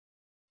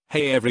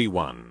Hey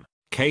everyone,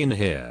 Kane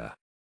here.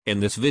 In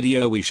this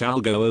video we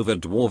shall go over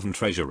Dwarven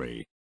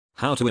Treasury.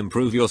 How to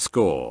improve your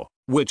score,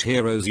 which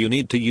heroes you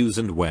need to use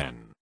and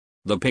when.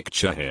 The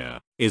picture here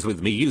is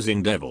with me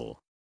using Devil.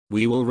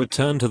 We will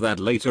return to that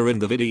later in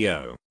the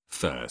video.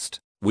 First,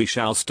 we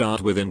shall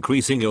start with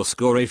increasing your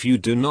score if you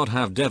do not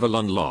have Devil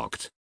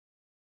unlocked.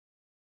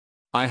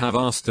 I have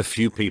asked a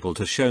few people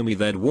to show me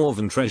their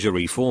Dwarven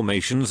Treasury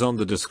formations on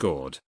the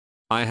Discord.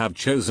 I have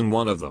chosen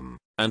one of them,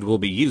 and will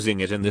be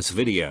using it in this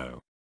video.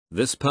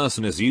 This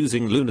person is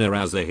using Luna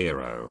as a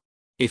hero.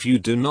 If you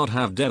do not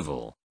have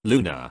Devil,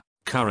 Luna,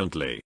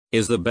 currently,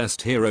 is the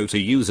best hero to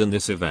use in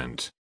this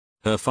event.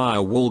 Her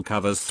firewall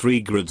covers 3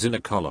 grids in a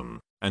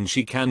column, and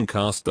she can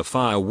cast the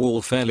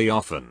firewall fairly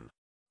often.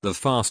 The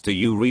faster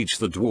you reach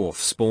the dwarf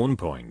spawn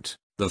point,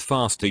 the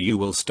faster you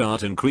will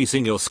start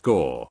increasing your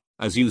score,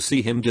 as you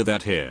see him do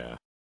that here.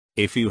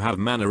 If you have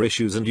mana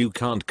issues and you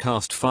can't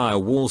cast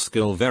firewall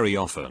skill very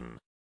often,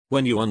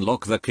 when you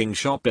unlock the King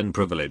Shop in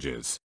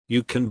privileges,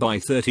 you can buy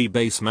 30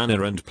 base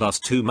mana and plus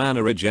 2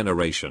 mana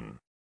regeneration.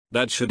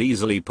 That should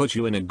easily put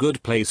you in a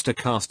good place to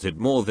cast it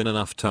more than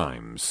enough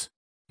times.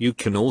 You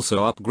can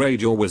also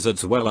upgrade your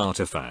Wizard's Well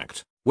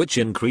artifact, which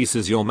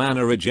increases your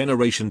mana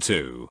regeneration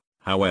too.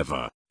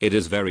 However, it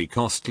is very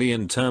costly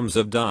in terms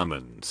of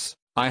diamonds.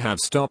 I have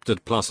stopped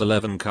at plus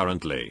 11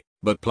 currently,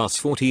 but plus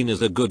 14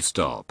 is a good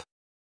stop.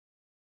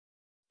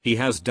 He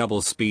has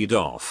double speed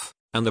off,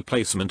 and the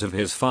placement of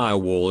his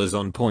firewall is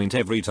on point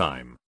every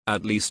time.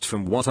 At least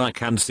from what I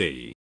can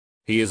see.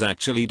 He is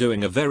actually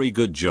doing a very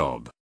good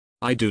job.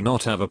 I do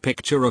not have a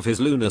picture of his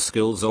Luna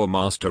skills or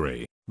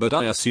mastery, but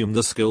I assume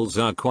the skills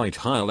are quite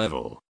high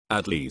level.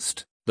 At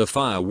least, the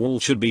firewall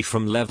should be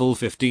from level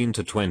 15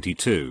 to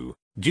 22,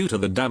 due to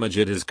the damage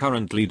it is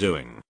currently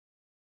doing.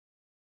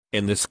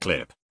 In this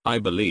clip, I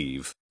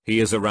believe, he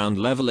is around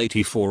level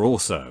 84 or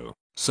so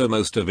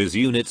most of his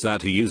units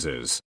that he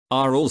uses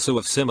are also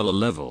of similar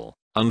level.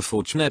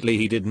 Unfortunately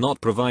he did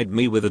not provide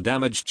me with a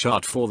damage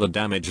chart for the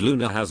damage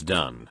Luna has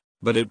done,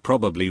 but it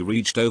probably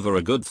reached over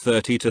a good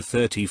 30 to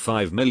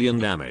 35 million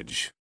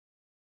damage.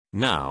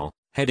 Now,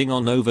 heading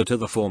on over to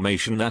the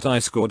formation that I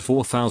scored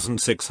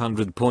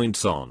 4,600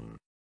 points on.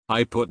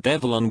 I put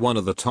Devil on one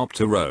of the top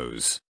 2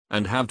 rows,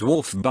 and have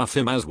Dwarf buff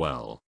him as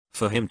well,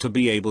 for him to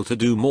be able to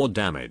do more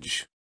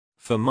damage.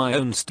 For my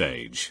own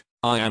stage,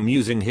 I am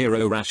using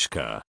Hero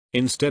Rashka,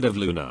 instead of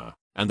Luna,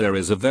 and there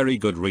is a very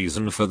good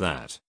reason for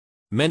that.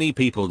 Many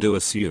people do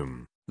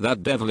assume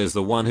that Devil is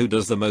the one who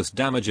does the most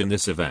damage in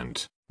this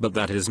event, but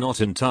that is not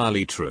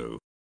entirely true.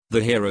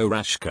 The hero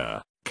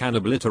Rashka can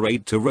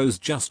obliterate 2 rows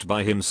just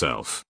by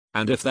himself,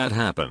 and if that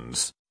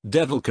happens,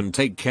 Devil can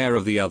take care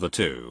of the other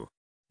 2.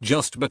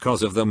 Just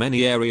because of the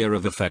many area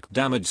of effect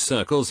damage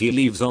circles he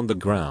leaves on the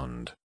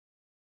ground.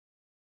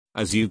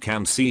 As you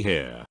can see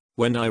here,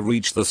 when I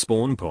reach the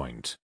spawn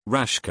point,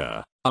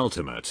 Rashka,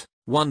 ultimate,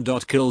 1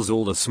 dot kills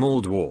all the small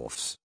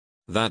dwarfs.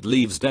 That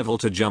leaves Devil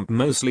to jump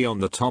mostly on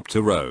the top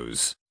 2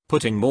 rows,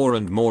 putting more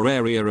and more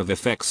area of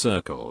effect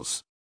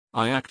circles.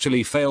 I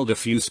actually failed a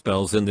few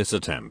spells in this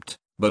attempt,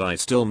 but I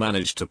still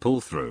managed to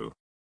pull through.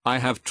 I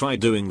have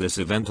tried doing this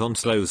event on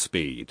slow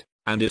speed,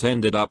 and it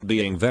ended up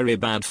being very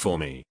bad for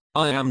me.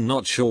 I am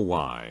not sure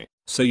why,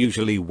 so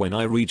usually when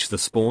I reach the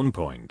spawn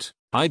point,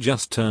 I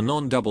just turn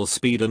on double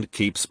speed and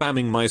keep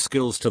spamming my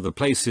skills to the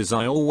places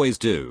I always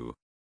do.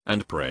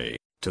 And pray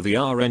to the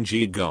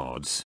RNG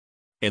gods.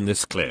 In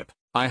this clip,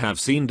 I have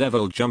seen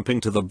Devil jumping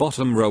to the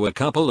bottom row a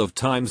couple of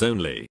times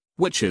only,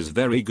 which is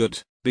very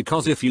good,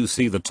 because if you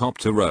see the top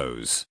 2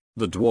 rows,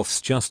 the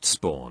dwarfs just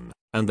spawn,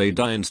 and they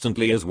die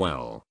instantly as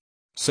well.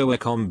 So a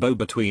combo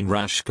between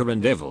Rashka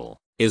and Devil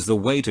is the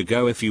way to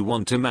go if you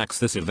want to max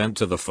this event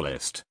to the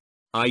fullest.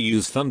 I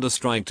use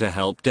Thunderstrike to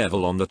help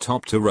Devil on the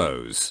top 2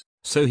 rows,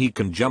 so he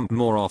can jump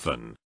more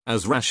often,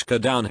 as Rashka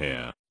down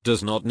here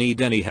does not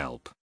need any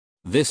help.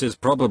 This is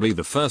probably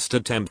the first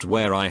attempt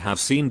where I have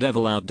seen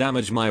Devil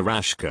outdamage my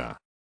Rashka.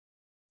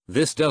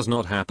 This does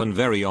not happen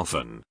very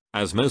often,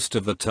 as most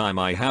of the time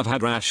I have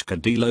had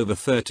Rashka deal over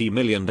 30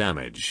 million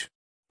damage.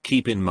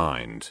 Keep in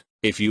mind,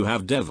 if you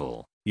have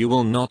Devil, you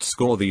will not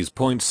score these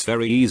points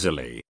very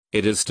easily.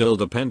 It is still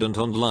dependent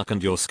on luck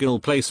and your skill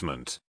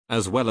placement,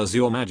 as well as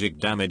your magic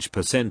damage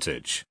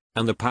percentage,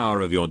 and the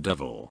power of your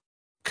Devil.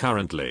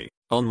 Currently,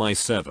 on my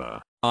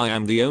server, I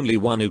am the only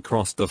one who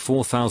crossed the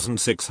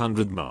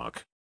 4,600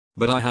 mark.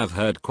 But I have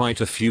heard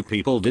quite a few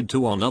people did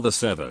too on other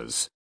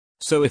servers.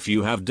 So if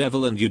you have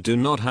Devil and you do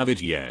not have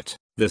it yet,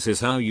 this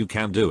is how you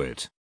can do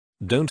it.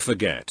 Don't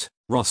forget,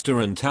 roster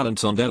and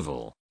talents on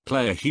Devil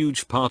play a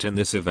huge part in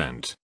this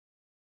event.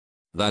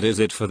 That is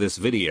it for this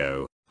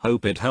video,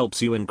 hope it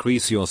helps you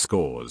increase your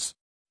scores.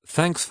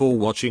 Thanks for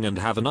watching and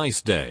have a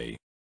nice day.